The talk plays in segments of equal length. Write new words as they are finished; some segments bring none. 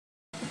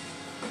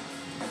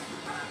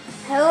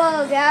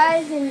Hello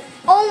guys, and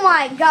oh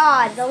my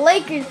god, the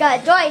Lakers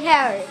got Dwight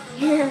Howard.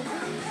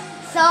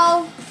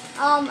 So,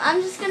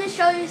 I'm just going to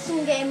show you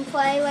some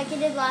gameplay like I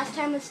did last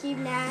time with Steve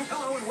Nash.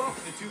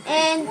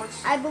 And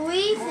I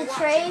believe the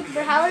trade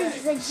for Howard,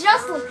 I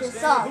just looked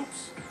this up.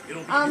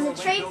 The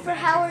trade for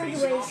Howard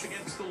was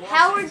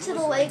Howard to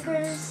the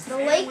Lakers. The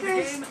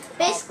Lakers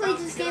basically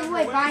just gave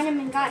away Bynum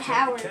and got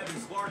Howard.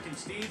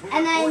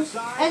 And then,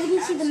 as you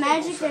can see, the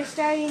Magic, they're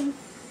starting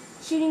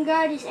shooting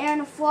guard is Aaron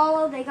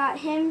Aflalo. They got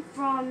him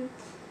from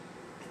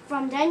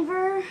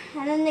Denver.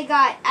 And then they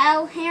got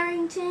Al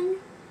Harrington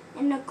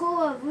and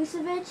Nikola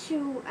Vucevic,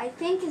 who I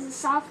think is a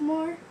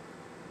sophomore.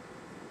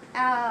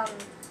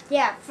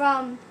 Yeah,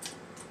 from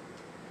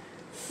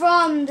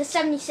the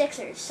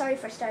 76ers. Sorry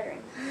for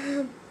stuttering.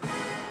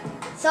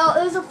 So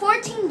it was a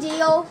 14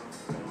 deal.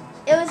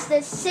 It was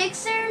the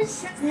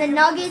Sixers, the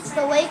Nuggets,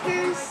 the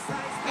Lakers,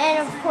 and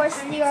of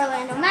course the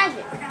Orlando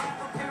Magic.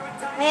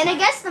 And I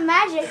guess the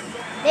Magic,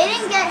 they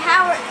didn't get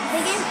Howard.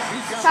 They didn't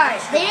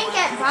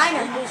get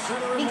Bynum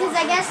because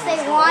I guess they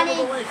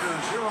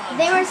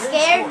were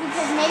scared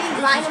because maybe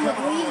Bynum would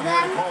leave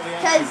them.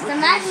 Because the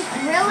Magic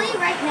really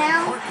right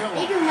now,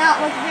 they do not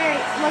look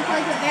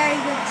like a very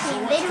good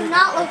team. They do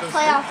not look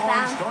playoff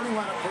bound.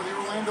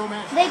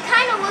 They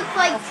kind of look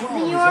like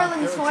the New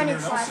Orleans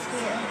Hornets last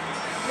year.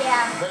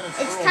 Yeah,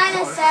 it's kind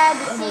of sad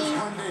to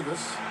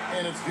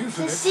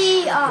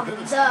see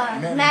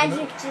the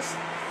Magic just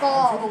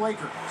fall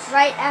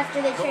right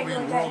after they traded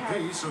with Dwight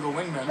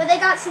Howard. But they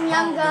got some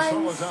young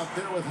guns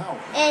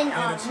and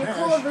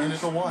Nikola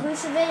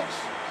Vucevic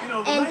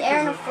and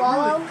Aaron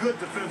Aflalo.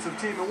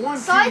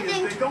 So I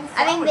think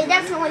they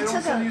definitely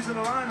took a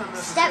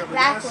step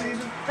backward.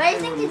 But I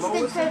think it's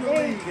good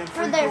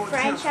for their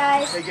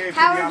franchise.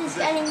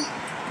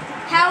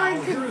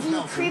 Howard could be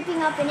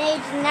creeping up in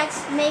age in the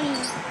next maybe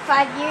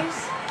 5 years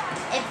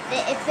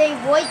if they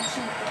would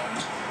keep him.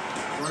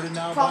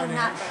 Probably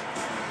not.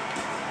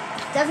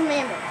 Doesn't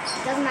matter.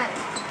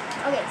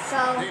 Okay, so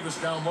I'm just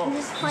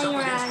playing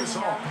around.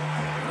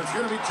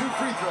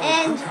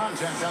 And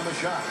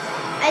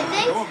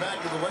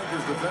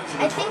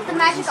I think the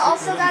Magic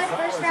also got a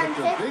first-round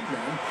pick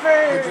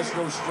for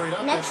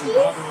next year,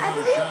 I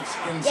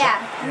believe.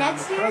 Yeah,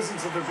 next year.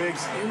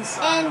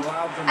 And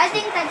I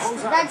think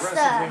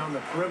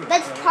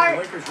that's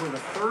part.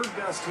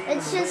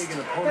 It's just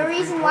the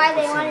reason why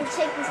they wanted to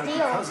take this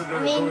deal.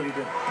 I mean,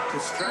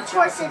 of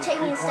course they're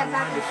taking a step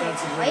back with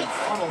Dwight,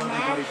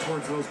 Nash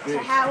to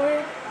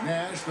Howard.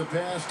 Nash, the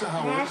pass to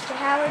Howard. Nash to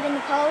Howard in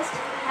the post.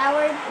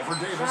 Howard. Over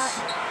Davis.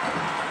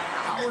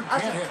 Howard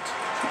can't hit.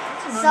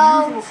 So,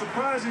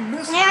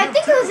 yeah, I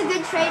think it was a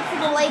good trade for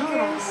the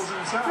Lakers.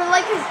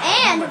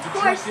 And, of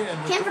course,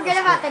 can't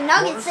forget about the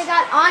Nuggets. They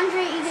got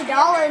Andre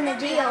Iguodala in the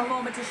deal.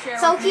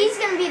 So he's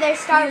going to be their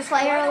star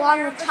player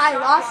along with Ty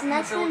Lawson.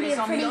 That's going to be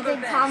a pretty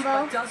good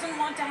combo.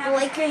 The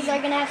Lakers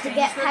are going to have to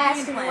get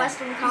past in the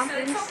Western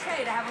Conference.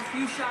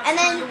 And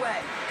then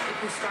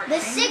the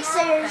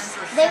Sixers,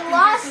 they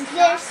lost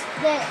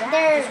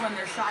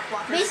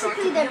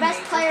basically their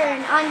best player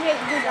in Andre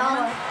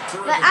Iguodala.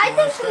 But I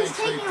think he's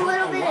taking a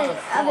little bit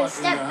of a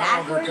step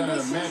backward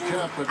this season.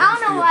 I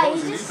don't know why.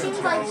 He just seems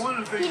like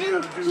he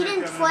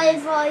didn't play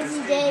as well as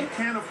he did.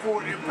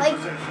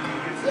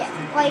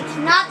 Like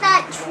not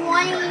that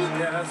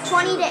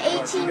 20 to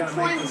 18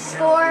 point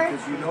score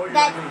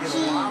that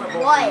he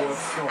was.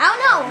 I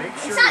don't know.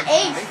 It's not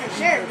age for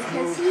sure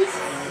because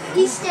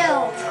he's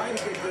still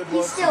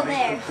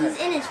there. He's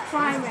in his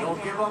prime right now.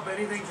 And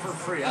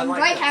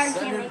Dwight Howard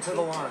can't make it.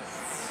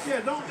 Yeah,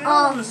 don't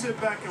want to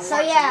sit back and watch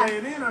lay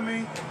it in. I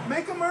mean,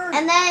 make them earn it.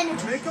 And then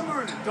make them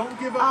earn it. Don't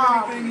give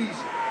up anything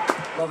easy.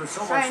 Well, there's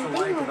so much to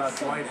like about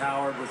Dwight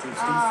Howard with his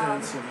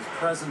defense and his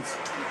presence.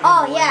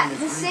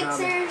 The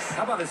Sixers.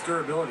 How about his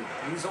durability?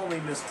 He's only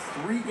missed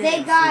 3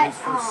 games in his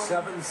first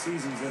 7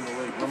 seasons in the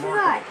league.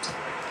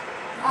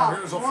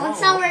 Remarkable. Well, let's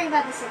not worry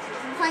about the Sixers.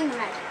 I'm playing the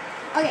Magic.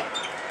 Okay.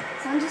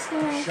 So I'm just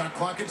going to shot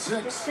clock at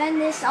 6.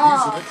 Defend this.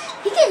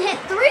 He can hit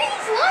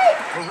threes. What?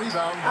 A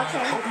rebound by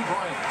Kobe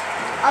Bryant.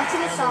 Up to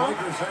Gasol.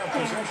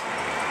 Okay.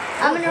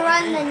 I'm going to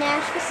run the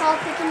Nash Gasol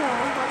pick and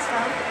roll. Let's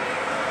go.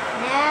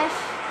 Nash.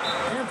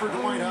 And for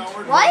Dwight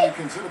Howard, what? You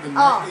consider the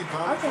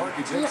 90-pound park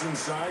he takes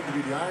inside to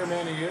be the Iron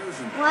Man he is.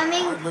 Well, I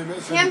mean,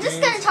 I'm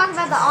just going to talk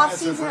about the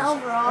offseason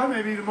overall. That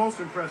may be the most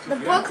impressive. The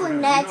Brooklyn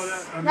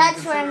Nets,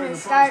 that's where I'm going to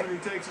start.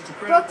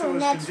 Brooklyn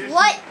Nets,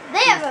 what?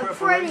 They have a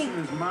pretty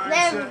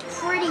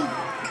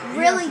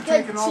really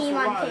good team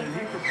on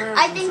paper.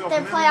 I think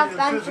they're playoff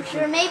bound for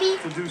sure. Maybe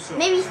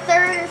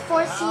 3rd or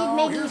 4th seed,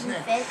 maybe even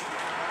 5th.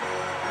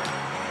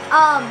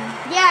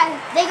 Yeah,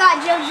 they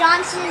got Joe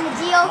Johnson in the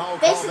deal.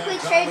 Basically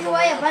traded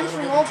away a bunch of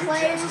role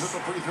players.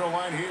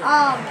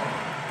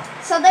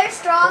 So they're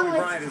strong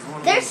with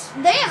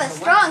they have a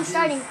strong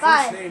starting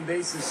 5.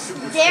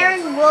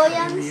 Darren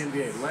Williams,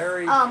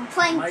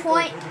 playing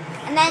point,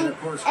 and And then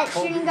at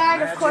shooting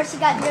guard, of course, you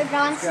got Joe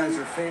Johnson.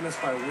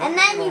 And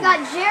then you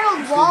got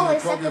Gerald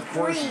Wallace at the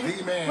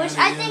 3, which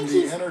I think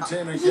he's a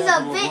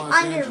bit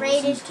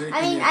underrated.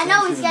 I mean, I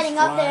know he's getting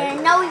up there. I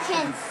know he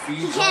can't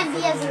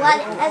be as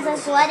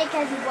athletic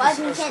as he was,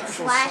 and he can't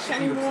slash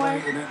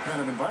anymore.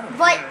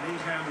 But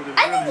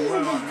I think he's a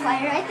good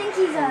player. I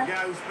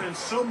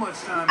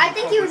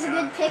think he was a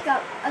good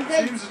pickup,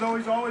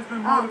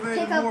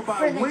 pickup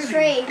for the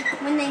trade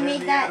when they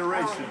made that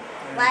last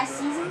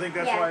season. I think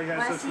that's why he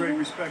has such great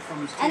respect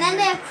from his team. And then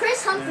they have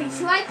Chris Humphries,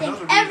 who I think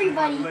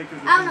everybody,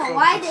 I don't know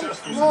why they,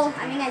 well,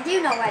 I mean, I do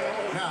know why they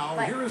hate him. Now,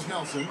 here is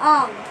Nelson.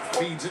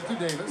 Feeds it to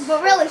Davis. But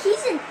really,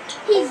 he's a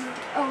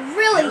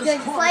really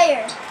good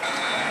player.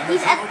 He's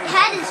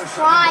had his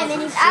prime,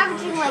 and he's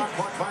averaging like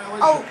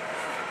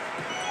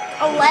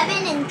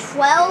 11 and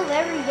 12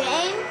 every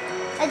game.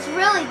 It's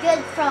really good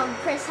from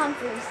Chris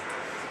Humphries.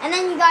 And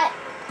then you got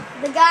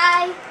the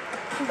guy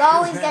who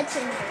always gets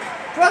injured,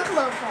 Brook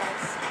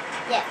Lopez.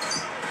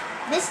 Yes.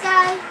 This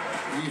guy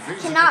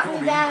cannot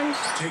rebound,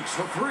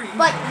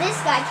 but this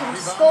guy can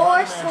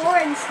score,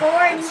 and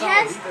he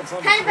has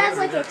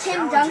like a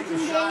Tim Duncan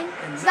game.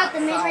 He's got the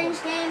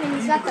mid-range game, and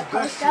he's got the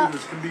post-up.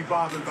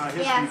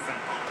 Yeah.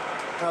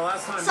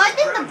 So I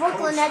think the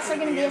Brooklyn Nets are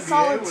going to be a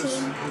solid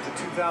team.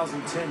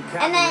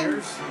 And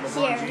then,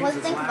 here, let's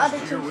think of other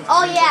teams.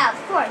 Oh yeah, of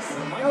course.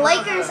 The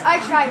Lakers'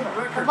 arch rival,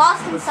 the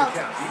Boston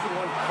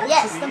Celtics.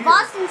 Yes, the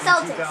Boston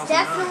Celtics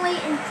definitely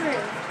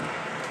improved.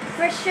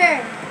 For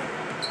sure.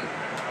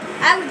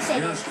 I would say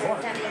they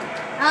improved. I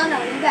don't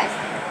know, you guys.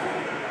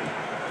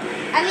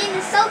 I mean, the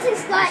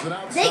Celtics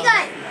they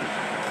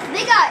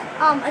got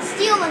a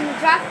steal in the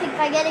draft pick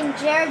by getting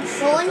Jared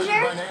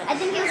Sullinger. I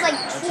think it was like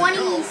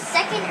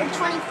 22nd or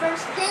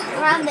 21st pick,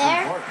 around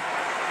there.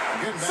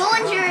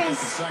 Sullinger is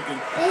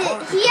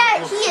he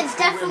is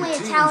definitely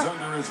a talent,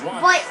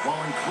 but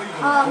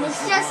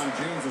it's just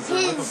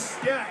his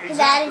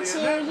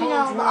attitude, you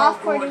know, the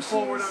off-court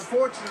issues.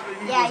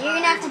 Yeah, you're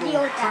gonna have to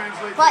deal with that.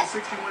 But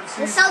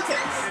the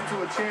Celtics,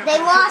 they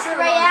lost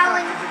Ray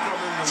Allen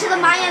to the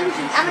Miami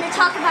Heat. I'm gonna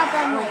talk about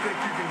them later.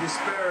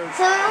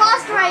 So they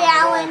lost Ray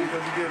Allen,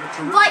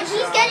 but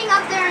he's getting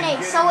up there in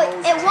age, so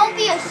it won't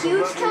be a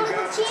huge kill to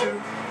the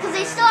team, because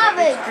they still have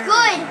a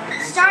good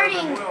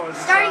starting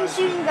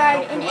shooting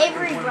guard in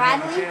Avery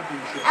Bradley.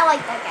 I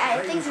like that guy.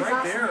 I think he's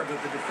awesome.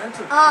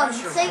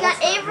 So you got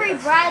Avery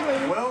Bradley,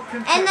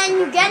 and then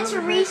you get to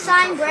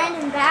re-sign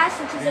Brandon Bass,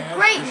 which is a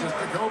great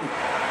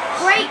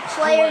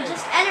player,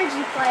 just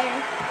energy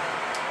player.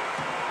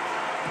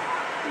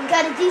 You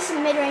got a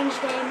decent mid-range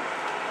game.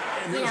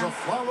 You know.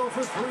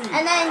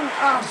 And then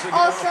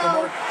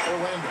also,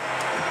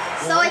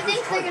 so I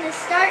think they're gonna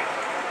start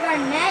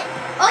Garnett.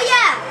 Oh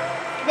yeah,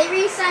 they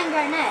re-signed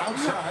Garnett.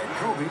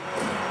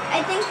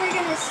 I think they're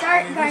gonna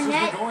start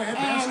Garnett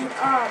and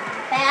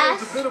Bass.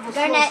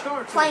 Garnett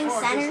playing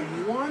center.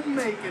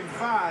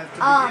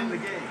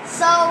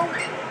 So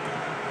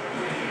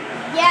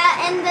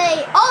yeah, and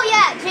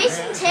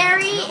Jason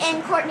Terry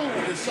and Courtney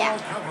Lee. Yeah.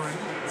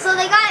 So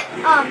they got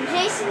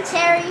Jason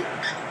Terry.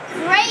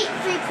 Great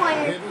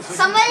three-pointer.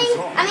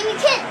 I mean, you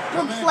can't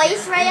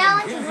replace Ray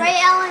Allen, because Ray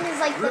Allen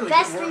is like the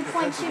best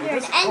three-point shooter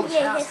in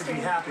NBA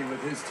history. To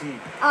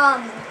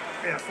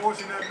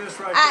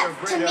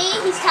me,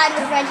 he's tied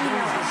with Reggie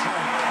Miller.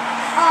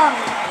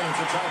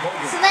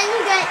 So then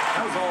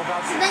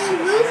you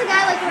lose a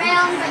guy like Ray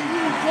Allen, but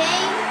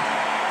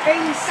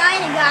you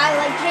sign a guy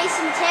like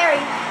Jason Terry,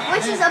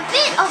 which is a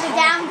bit of a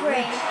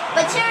downgrade.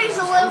 But Terry's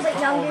a little bit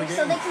younger,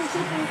 so they can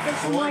keep him for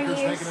some more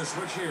years.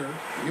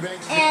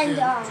 And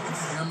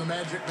the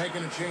Magic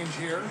making a change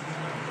here.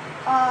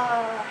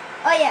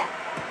 Oh yeah.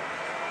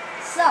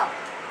 So,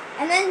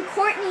 and then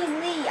Courtney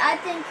Lee, I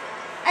think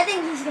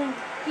he's gonna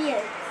be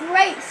a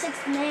great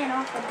sixth man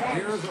off the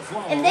bench.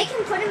 If they can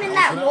put him in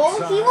that role,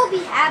 he will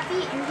be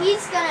happy, and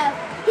he's gonna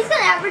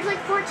average like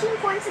 14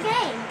 points a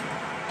game.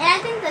 And I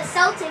think the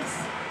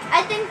Celtics,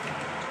 I think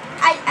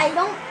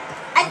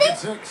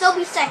they'll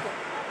be second.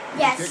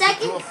 Yeah,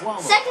 second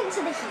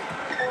to the Heat.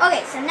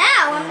 Okay, so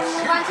now I'm going to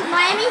move on to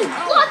Miami.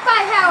 Blocked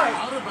by Howard.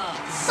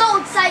 So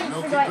excited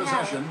for Dwight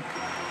Howard.